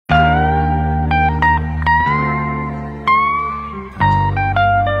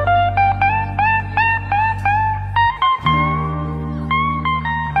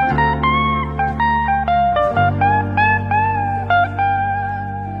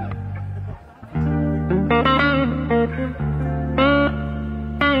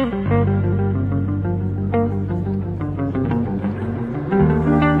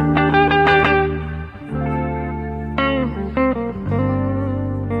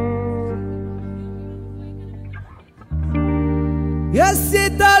You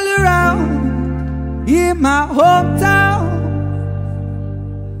sit all around in my hometown.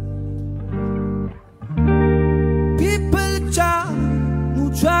 People try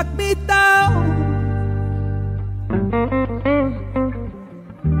to track me down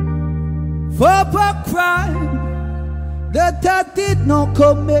for a crime that I did not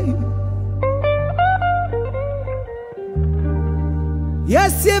commit.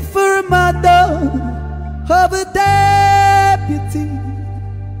 Yes, if for a murder of a deputy,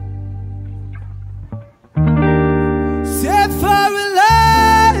 say for a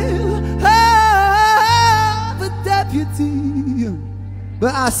life of a deputy.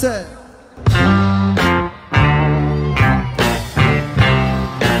 But I said,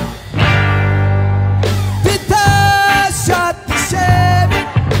 Peter shot the sheriff.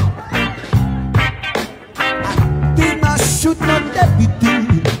 I did not shoot no deputy.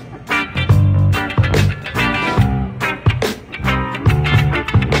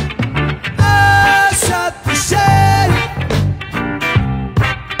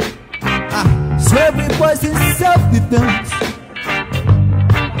 It was in self-defense.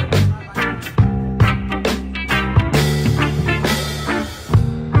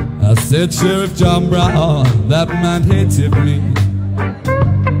 I said, Sheriff John Brown, that man hated me.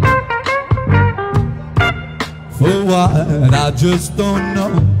 For what, I just don't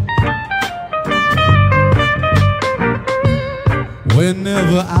know.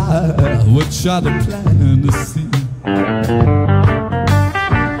 Whenever I would try to plant a seed,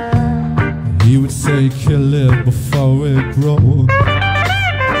 he would say, kill it before it grows.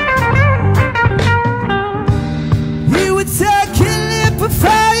 He would say, kill it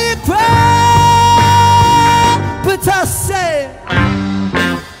before it grows. But I said,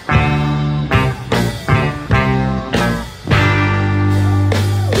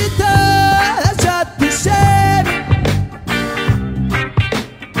 Peter shot the sheriff.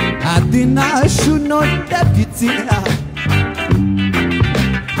 I did not shoot no deputy.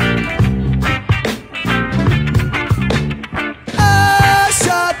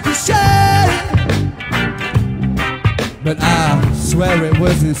 But I swear it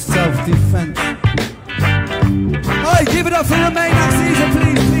was in self-defense. Hey, give it up for the main next season,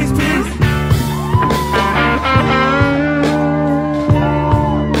 please, please, please.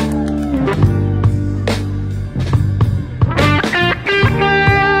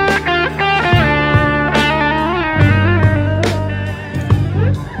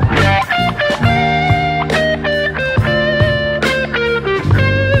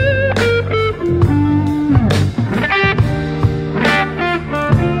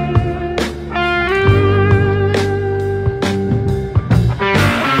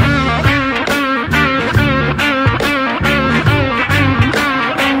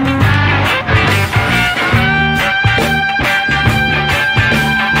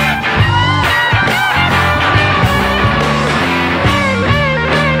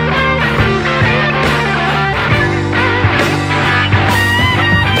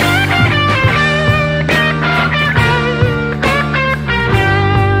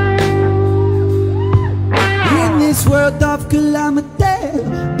 World of calamity,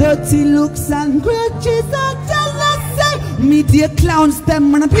 dirty looks and grudges and jealousy. Media clowns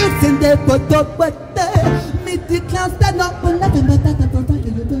them and abusing their put up but media clowns that not for nothing but that.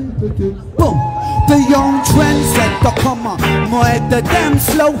 Boom. The young trendsetter come on, more the damn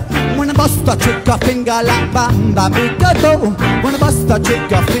slow. When I bust a trigger finger like Bamba Bigado. When I bust a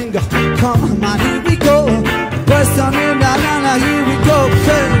trigger finger, come on, here we go. Person in la here we go.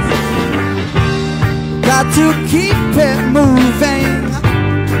 Got to keep it moving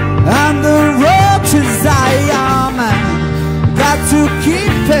on the road to Zion. Got to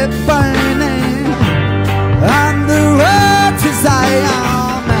keep it burning on the road to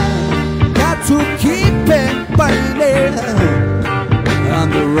Zion. Got to keep it burning on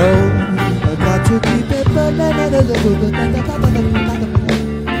the road. Got to keep it burning.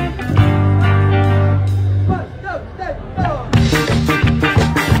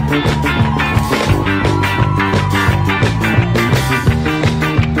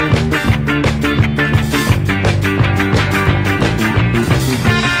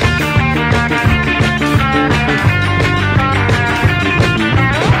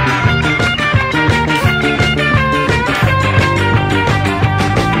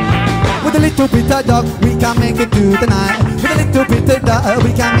 With a little bit of luck, we can make it through the night. With a little bit of love,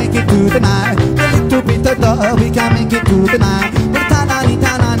 we can make it through the night. With a little bit of love, we can make it through the night. With a ta-na-ni,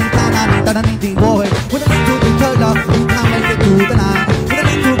 ta-na-ni, ta-na-ni, ta-na-ni, boy. With a little bit of love, we can make it through the night. With a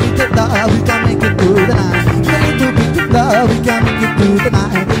little bit of love, we can make it through the night. With a little bit of love, we can make it through the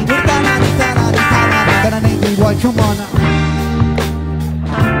night. With a ta-na-ni, ta-na-ni, ta-na-ni, ta-na-ni, boy, come on now.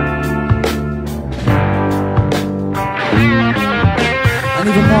 And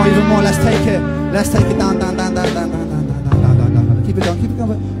even more, let's take it down, down, down, down, down, down, down, down, down, down, down. Keep it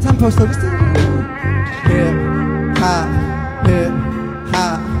going, tempo slow, just hip, hop, hip,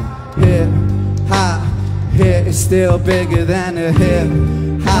 hop, hip, hop, hip, it's still bigger than a hip,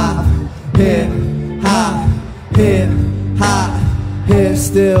 hop, hip, hop, hip, hop, hip,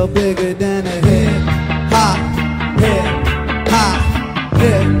 still bigger than a hip, hop, hip, hop,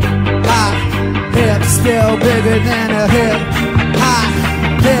 hip, hop, hip, still bigger than a hip, hop,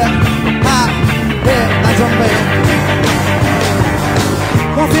 hip, hop, hip, now drum baby.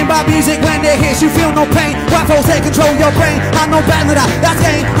 One thing about music, when it hits you feel no pain. White folks they control your brain. I know better than that, that's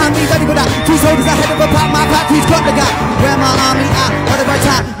game. I mean ready for that. Two soldiers ahead of a pack, my factory's got the gap. Where my army at, at the right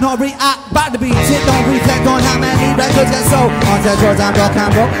time, not react. Back the beat, sit, don't reflect on how many records get sold. On that drugs and rock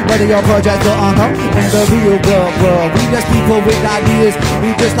and roll, whether your project or on hold. In the real world, we just people with ideas.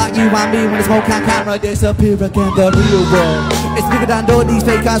 We just like you and me, when the smoke and camera disappear again. The real world, it's bigger than all these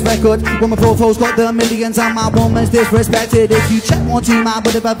fake ass records. When my profile's got the millions and my woman's disrespected. If you check one too my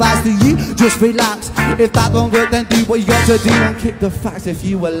bit of advice to you, just relax. If that don't work, then do what you got to do and kick the facts. If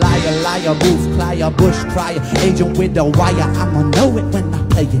you a liar, wolf, crier, bush crier, agent with the wire, I'ma know it when I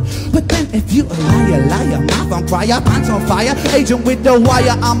play it. But then if you a liar, mouth on fire, pants on fire, agent with the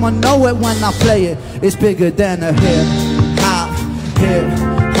wire, I'ma know it when I play it. It's bigger than a hip, hop, hip,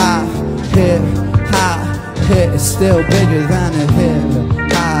 hop, hip, hop, hip. It's still bigger than a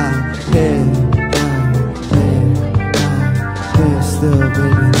hip, hop, hip.